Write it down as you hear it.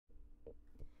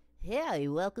Hey,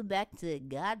 welcome back to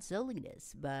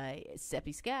sHoliness by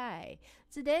Seppi Sky.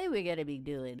 Today we're going to be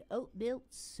doing oatmeal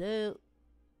soap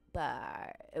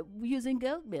bar using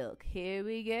goat milk. Here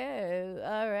we go.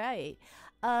 All right.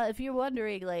 If you're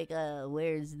wondering,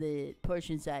 where's the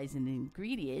portion size and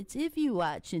ingredients, if you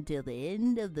watch until the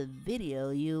end of the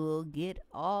video, you will get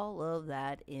all of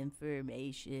that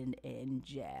information and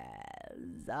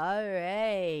jazz. All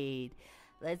right.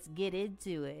 Let's get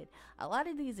into it. A lot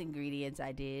of these ingredients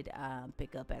I did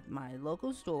pick up at my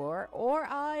local store, or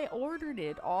I ordered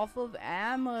it off of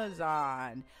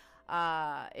Amazon.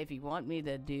 If you want me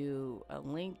to do a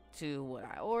link to what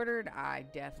I ordered, I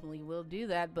definitely will do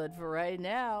that. But for right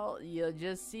now, you'll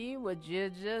just see what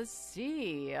you just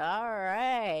see. All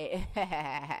right.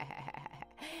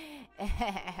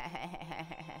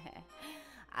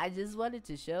 I just wanted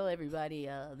to show everybody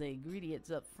the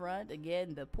ingredients up front.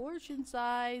 Again, the portion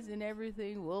size and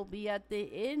everything will be at the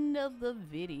end of the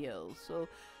video. So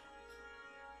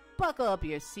buckle up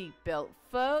your seatbelt,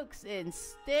 folks, and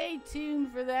stay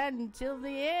tuned for that until the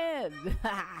end.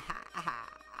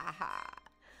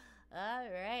 All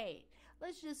right,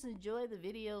 let's just enjoy the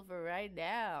video for right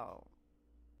now.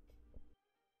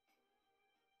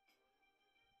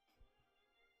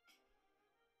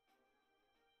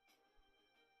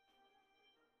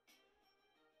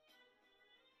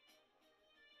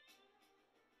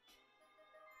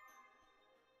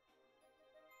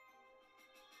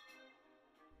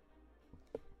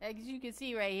 As you can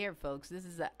see right here, folks, this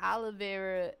is an aloe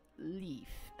vera leaf.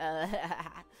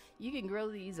 You can grow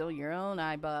these on your own.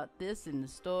 I bought this in the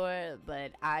store,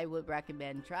 but I would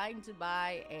recommend trying to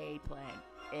buy a plant.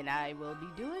 And I will be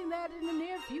doing that in the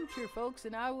near future, folks,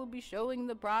 and I will be showing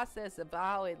the process of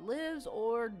how it lives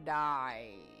or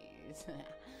dies.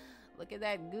 Look at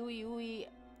that gooey ooey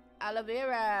aloe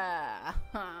vera.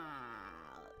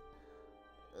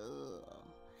 Ugh.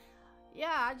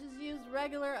 Yeah, I just used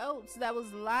regular oats that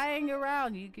was lying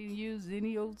around. You can use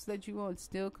any oats that you want,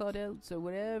 steel cut oats or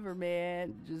whatever,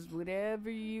 man. Just whatever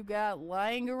you got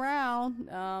lying around.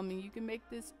 And you can make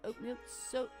this oatmeal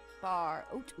soap bar.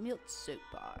 Oatmeal soap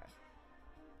bar.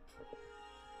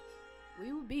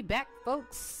 We will be back,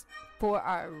 folks, for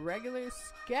our regular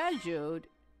scheduled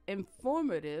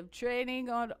informative training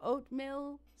on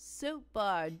oatmeal soap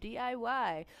bar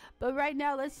DIY. But right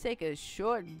now, let's take a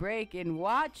short break and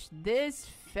watch this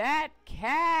fat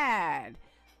cat.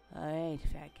 Alright,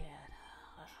 fat cat.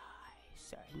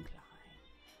 So inclined.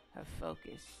 Her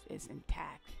focus is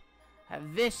intact. Her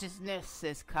viciousness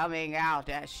is coming out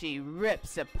as she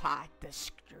rips apart the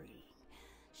screen.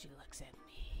 She looks at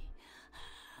me.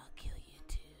 I'll kill you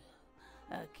too.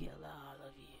 I'll kill all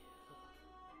of you.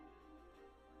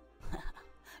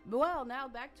 Well, now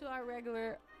back to our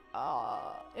regular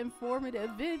informative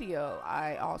video.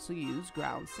 I also use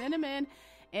ground cinnamon,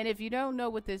 and if you don't know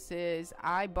what this is,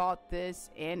 I bought this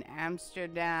in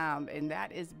Amsterdam, and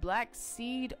that is black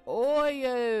seed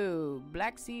oil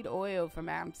from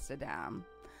Amsterdam.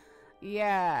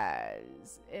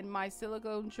 Yes, in my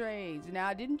silicone trays. Now,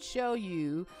 I didn't show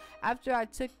you after I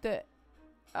took the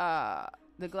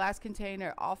glass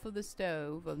container off of the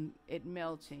stove and it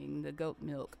melting the goat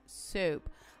milk soap.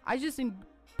 I just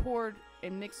poured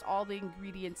and mixed all the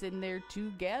ingredients in there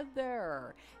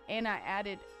together, and I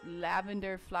added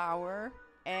lavender flower,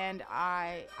 and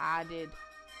I added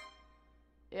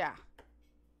that,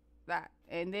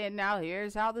 and then now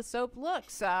here's how the soap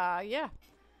looks. It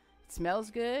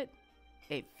smells good,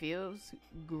 it feels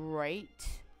great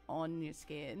on your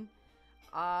skin,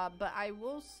 but I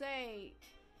will say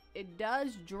it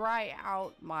does dry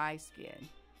out my skin,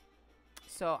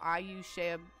 so I use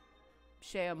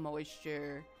shea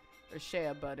moisture or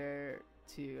shea butter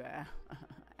to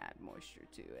add moisture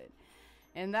to it,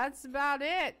 and that's about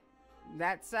it.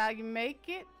 That's how you make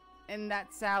it, and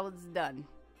that's how it's done.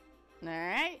 All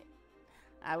right,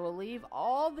 I will leave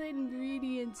all the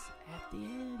ingredients at the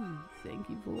end. Thank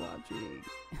you for watching.